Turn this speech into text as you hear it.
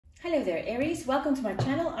Hello there Aries, welcome to my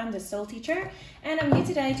channel. I'm the Soul Teacher and I'm here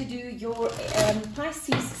today to do your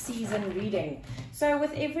Pisces season reading. So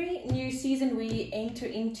with every new season we enter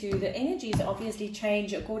into, the energies obviously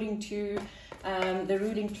change according to the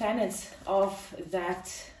ruling planets of that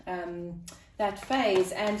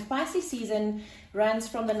phase, and Pisces season runs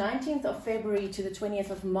from the 19th of February to the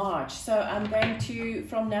 20th of March. So I'm going to,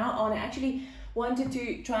 from now on, I actually wanted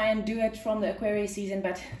to try and do it from the Aquarius season,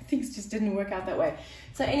 but things just didn't work out that way.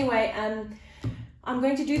 So anyway, I'm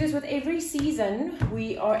going to do this with every season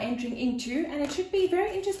we are entering into, and it should be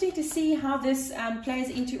very interesting to see how this plays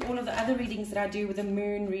into all of the other readings that I do with the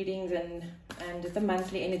moon readings and the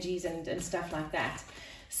monthly energies and stuff like that.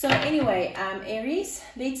 So anyway, Aries,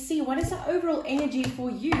 let's see what is the overall energy for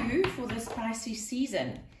you for this Pisces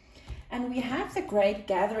season. And we have the Great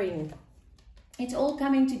Gathering. It's all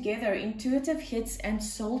coming together, intuitive hits and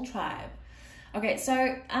soul tribe. Okay,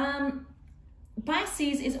 so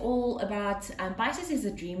Pisces is all about, Pisces is the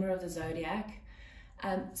dreamer of the zodiac.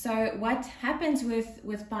 So what happens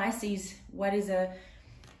with Pisces, what is an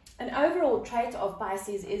overall trait of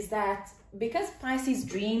Pisces is that because Pisces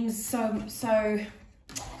dreams so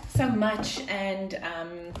much, and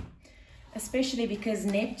especially because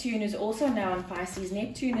Neptune is also now in Pisces.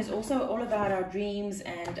 Neptune is also all about our dreams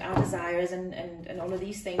and our desires and all of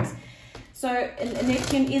these things. So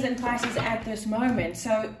Neptune is in Pisces at this moment.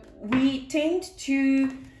 So we tend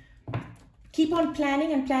to keep on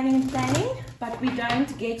planning and planning and planning, but we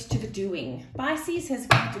don't get to the doing. Pisces has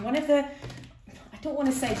got one of the, I don't want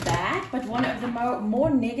to say bad, but one of the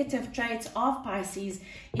more negative traits of Pisces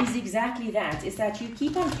is exactly that, is that you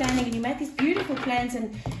keep on planning and you make these beautiful plans,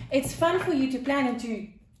 and it's fun for you to plan and to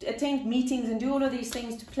attend meetings and do all of these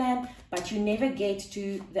things to plan, but you never get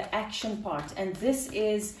to the action part. And this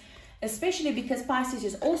is, especially because Pisces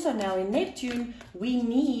is also now in Neptune, we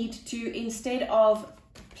need to, instead of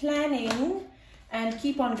planning and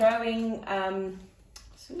keep on going,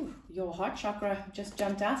 your heart chakra just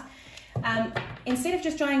jumped out. Instead of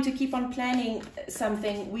just trying to keep on planning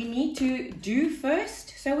something, we need to do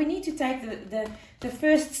first. So we need to take the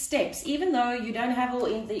first steps, even though you don't have all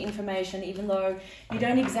the information, even though you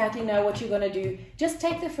don't exactly know what you're going to do. Just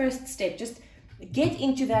take the first step. Just get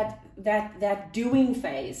into that doing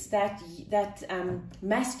phase, that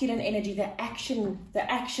masculine energy, the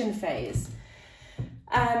action phase.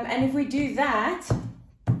 And if we do that,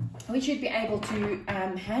 we should be able to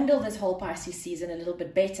handle this whole Pisces season a little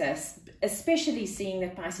bit better, especially seeing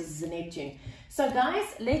that Pisces is a Neptune. So guys,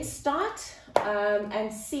 let's start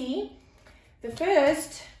and see. The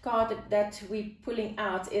first card that we're pulling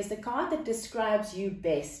out is the card that describes you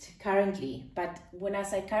best currently. But when I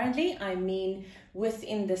say currently, I mean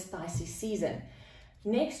within this Pisces season.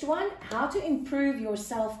 Next one, how to improve your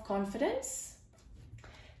self-confidence.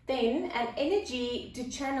 Then an energy to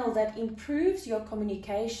channel that improves your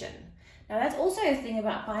communication. Now that's also a thing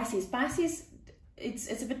about Pisces. Pisces,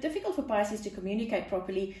 it's a bit difficult for Pisces to communicate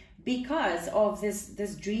properly because of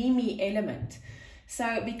this dreamy element.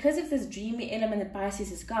 So because of this dreamy element that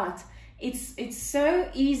Pisces has got, it's so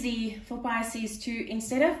easy for Pisces to,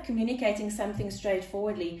 instead of communicating something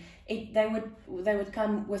straightforwardly, they would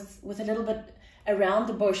come with a little bit around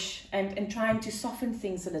the bush and trying to soften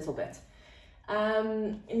things a little bit.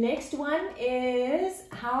 Next one is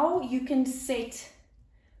how you can set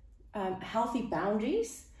healthy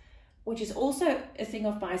boundaries, which is also a thing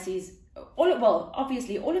of Pisces.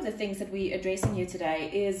 Obviously all of the things that we're addressing here today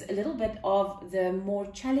is a little bit of the more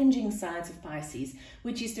challenging sides of Pisces,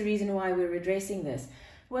 which is the reason why we're addressing this.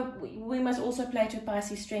 Well, we must also play to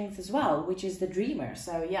Pisces' strength as well, which is the dreamer.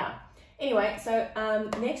 So yeah. Anyway, so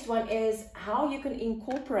next one is how you can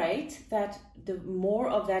incorporate more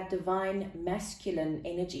of that divine masculine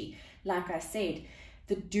energy. Like I said,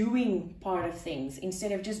 the doing part of things,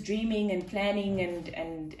 instead of just dreaming and planning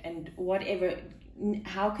and whatever.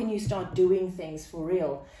 How can you start doing things for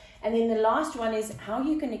real? And then the last one is how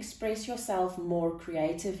you can express yourself more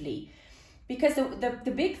creatively. Because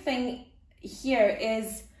the big thing here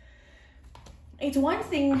is, it's one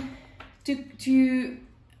thing to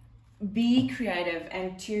be creative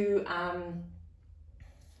and to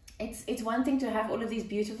it's one thing to have all of these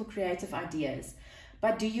beautiful creative ideas,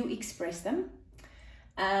 but do you express them?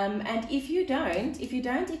 And if you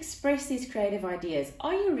don't express these creative ideas,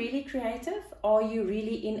 are you really creative? Are you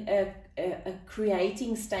really in a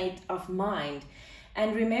creating state of mind?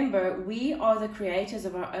 And remember, we are the creators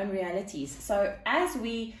of our own realities. So as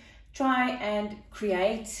we try and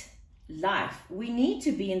create life, we need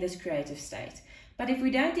to be in this creative state. But if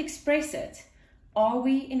we don't express it, are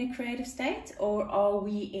we in a creative state or are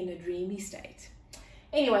we in a dreamy state?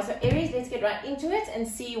 Anyway, so Aries, let's get right into it and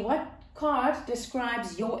see what card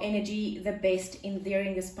describes your energy the best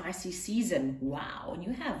during this Pisces season. Wow, and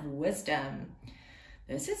you have wisdom.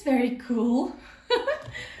 This is very cool.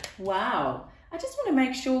 Wow. I just want to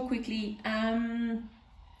make sure quickly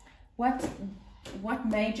what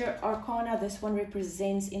major arcana this one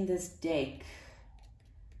represents in this deck.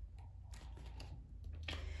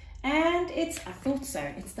 And I thought so,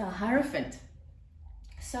 it's the Hierophant.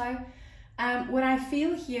 So what I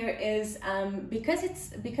feel here is because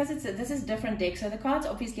this is different deck, so the cards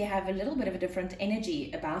obviously have a little bit of a different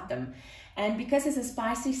energy about them, and because it's a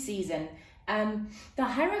spicy season, the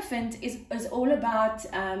Hierophant is all about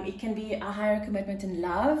it can be a higher commitment in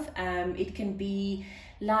love, it can be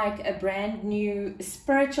like a brand new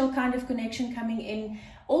spiritual kind of connection coming in.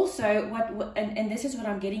 Also, and this is what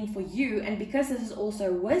I'm getting for you, and because this is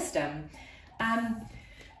also wisdom,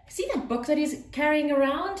 see that book that he's carrying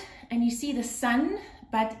around, and you see the sun,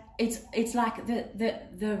 but it's like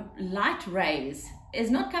the light rays is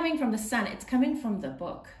not coming from the sun, it's coming from the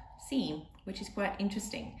book. See, which is quite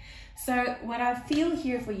interesting. So what I feel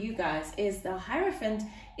here for you guys is the Hierophant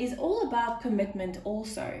is all about commitment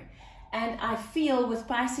also. And I feel with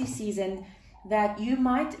Pisces season that you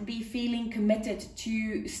might be feeling committed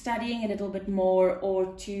to studying a little bit more,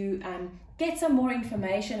 or to get some more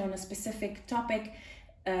information on a specific topic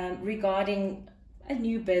regarding a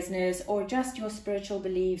new business, or just your spiritual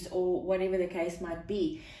beliefs, or whatever the case might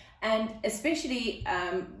be. And especially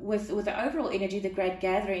with the overall energy, the Great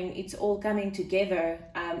Gathering, it's all coming together,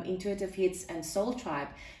 intuitive hits and soul tribe.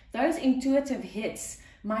 Those intuitive hits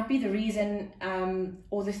might be the reason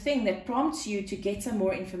or the thing that prompts you to get some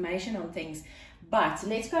more information on things. But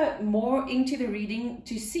let's go more into the reading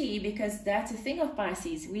to see, because that's a thing of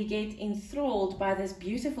Pisces. We get enthralled by this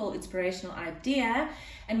beautiful inspirational idea,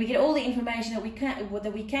 and we get all the information that we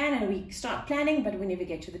can, and we start planning, but we never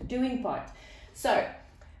get to the doing part. So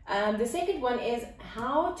the second one is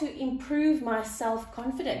how to improve my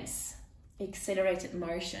self-confidence. Accelerated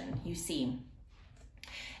motion, you see.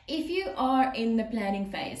 If you are in the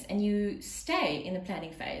planning phase and you stay in the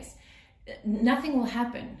planning phase, nothing will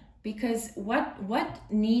happen, because what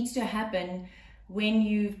needs to happen when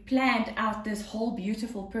you've planned out this whole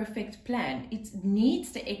beautiful, perfect plan, it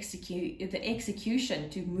needs to the execution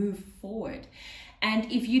to move forward.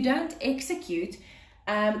 And if you don't execute,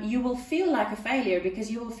 you will feel like a failure,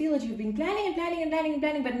 because you will feel that you've been planning and planning and planning and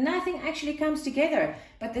planning, but nothing actually comes together.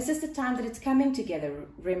 But this is the time that it's coming together,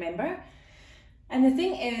 remember? And the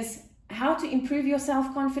thing is, how to improve your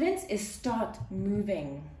self-confidence is start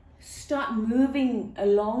moving. Start moving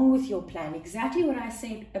along with your plan. Exactly what I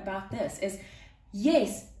said about this is,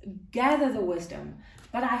 yes, gather the wisdom,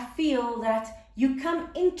 but I feel that you come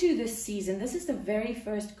into this season, this is the very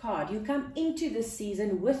first card, you come into this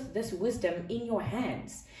season with this wisdom in your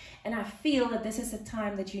hands. And I feel that this is a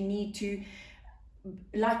time that you need to,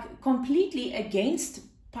 like, completely against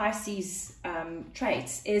Pisces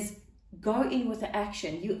traits, is go in with the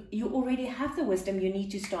action. You already have the wisdom, you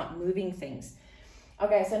need to start moving things.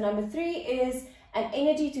 Okay, so number 3 is an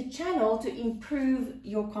energy to channel to improve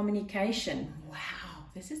your communication. Wow,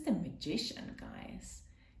 this is the Magician, guys.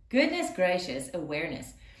 Goodness gracious,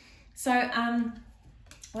 awareness. So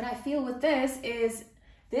what I feel with this is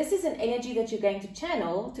an energy that you're going to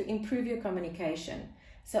channel to improve your communication.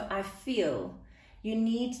 So I feel you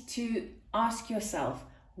need to ask yourself,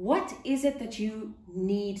 what is it that you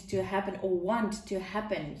need to happen or want to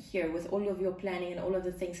happen here with all of your planning and all of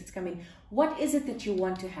the things that's coming? What is it that you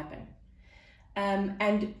want to happen?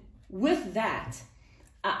 And with that,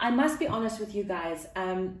 I must be honest with you guys.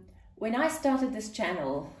 When I started this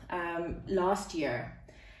channel last year,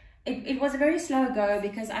 it was a very slow go,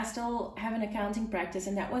 because I still have an accounting practice,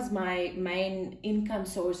 and that was my main income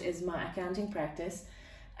source, is my accounting practice.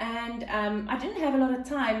 And I didn't have a lot of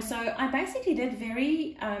time, so I basically did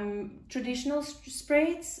very traditional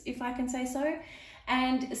spreads, if I can say so.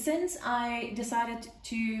 And since I decided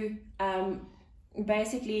to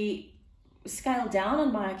basically scale down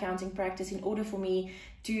on my accounting practice in order for me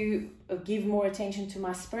to give more attention to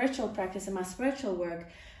my spiritual practice and my spiritual work,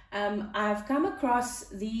 I've come across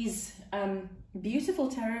these beautiful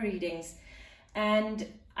tarot readings, and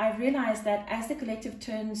I've realized that as the collective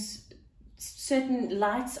turns certain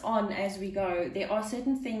lights on as we go, there are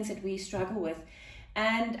certain things that we struggle with.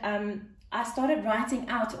 And I started writing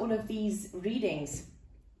out all of these readings.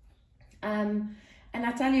 And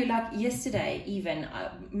I tell you, like yesterday even,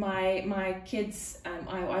 my kids,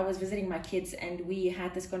 I was visiting my kids, and we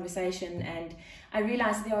had this conversation, and I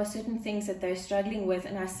realized there are certain things that they're struggling with,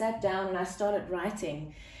 and I sat down and I started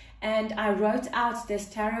writing. And I wrote out this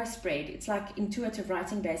tarot spread. It's like intuitive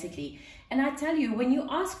writing, basically. And I tell you, when you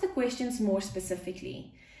ask the questions more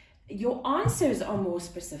specifically, your answers are more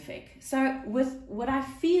specific. So with what I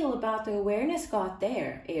feel about the awareness card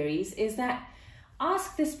there, Aries, is that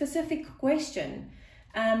ask the specific question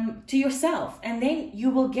to yourself, and then you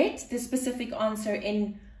will get the specific answer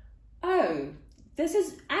in, oh, this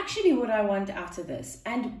is actually what I want out of this.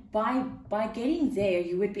 And by getting there,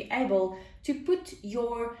 you would be able to put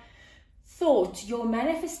your thought, your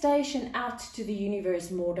manifestation out to the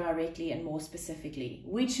universe more directly and more specifically,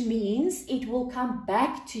 which means it will come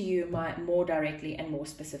back to you more directly and more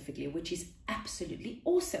specifically, which is absolutely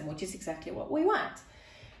awesome, which is exactly what we want.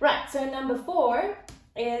 Right, so number 4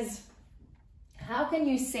 is, how can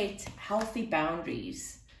you set healthy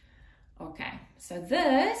boundaries? Okay, so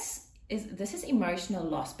this is emotional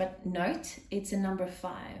loss, but note it's a number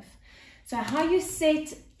 5. So how you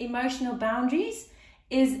set emotional boundaries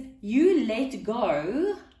is you let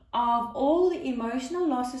go of all the emotional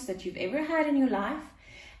losses that you've ever had in your life,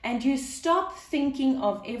 and you stop thinking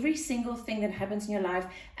of every single thing that happens in your life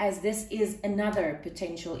as this is another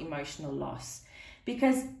potential emotional loss.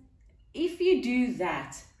 Because if you do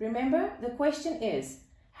that, remember the question is,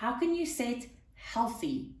 how can you set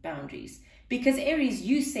healthy boundaries? Because Aries,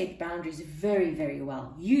 you set boundaries very, very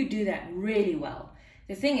well. You do that really well.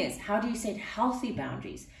 The thing is, how do you set healthy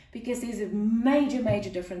boundaries? Because there's a major, major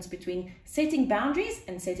difference between setting boundaries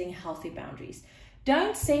and setting healthy boundaries.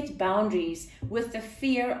 Don't set boundaries with the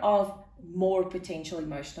fear of more potential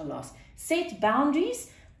emotional loss. Set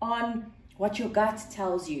boundaries on what your gut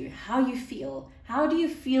tells you, how you feel. How do you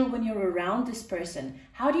feel when you're around this person?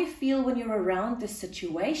 How do you feel when you're around this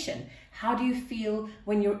situation? How do you feel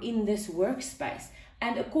when you're in this workspace?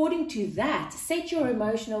 And according to that, set your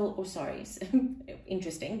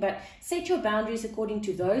interesting, but set your boundaries according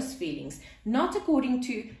to those feelings, not according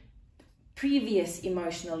to previous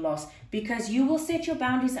emotional loss, because you will set your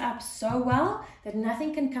boundaries up so well that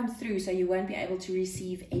nothing can come through, so you won't be able to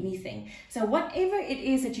receive anything. So whatever it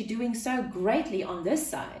is that you're doing so greatly on this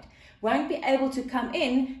side won't be able to come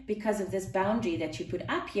in because of this boundary that you put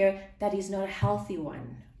up here that is not a healthy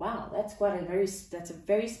one. Wow, that's a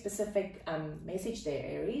very specific message there,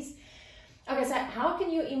 Aries. Okay, so how can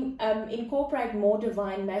you incorporate more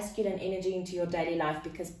divine masculine energy into your daily life?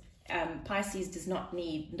 Because Pisces does not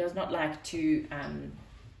like to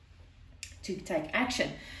take action.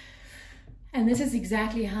 And this is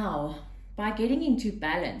exactly how. By getting into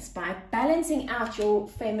balance, by balancing out your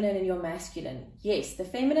feminine and your masculine. Yes, the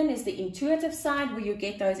feminine is the intuitive side where you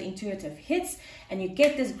get those intuitive hits and you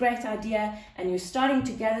get this great idea and you're starting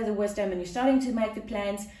to gather the wisdom and you're starting to make the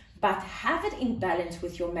plans, but have it in balance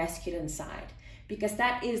with your masculine side, because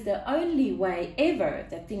that is the only way ever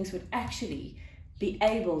that things would actually be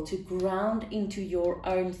able to ground into your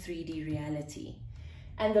own 3D reality.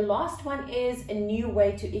 And the last one is a new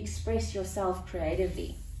way to express yourself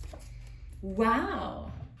creatively.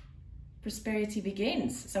 Wow, prosperity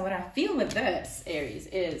begins. So what I feel with this, Aries,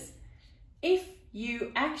 is if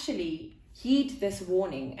you actually heed this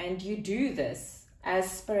warning and you do this as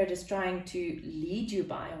Spirit is trying to lead you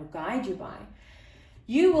by or guide you by,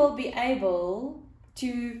 you will be able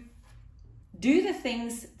to do the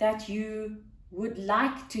things that you would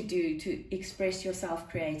like to do to express yourself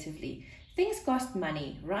creatively. Things cost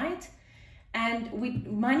money, right? And with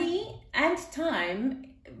money and time,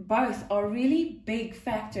 both are really big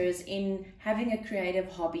factors in having a creative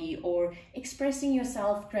hobby or expressing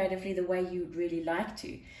yourself creatively the way you'd really like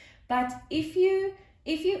to. But if you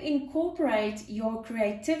incorporate your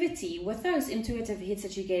creativity with those intuitive hits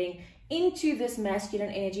that you're getting into this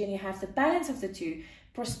masculine energy and you have the balance of the two,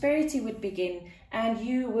 prosperity would begin and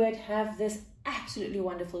you would have this absolutely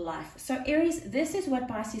wonderful life. So Aries, this is what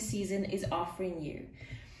Pisces season is offering you.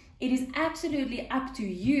 It is absolutely up to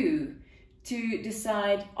you to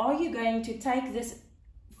decide, are you going to take this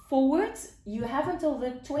forwards? You have until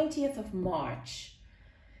the 20th of March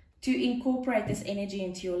to incorporate this energy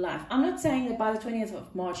into your life. I'm not saying that by the 20th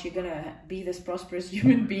of March you're going to be this prosperous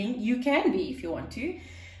human being. You can be if you want to.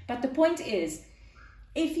 But the point is,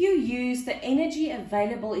 if you use the energy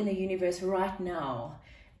available in the universe right now,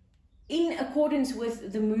 in accordance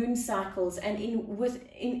with the moon cycles and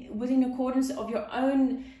within accordance of your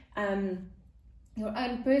own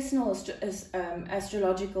personal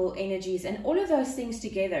astrological energies and all of those things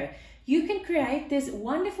together, you can create this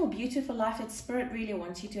wonderful, beautiful life that Spirit really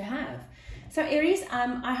wants you to have. So Aries,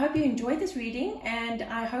 I hope you enjoyed this reading and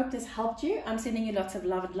I hope this helped you. I'm sending you lots of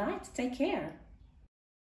love and light. Take care.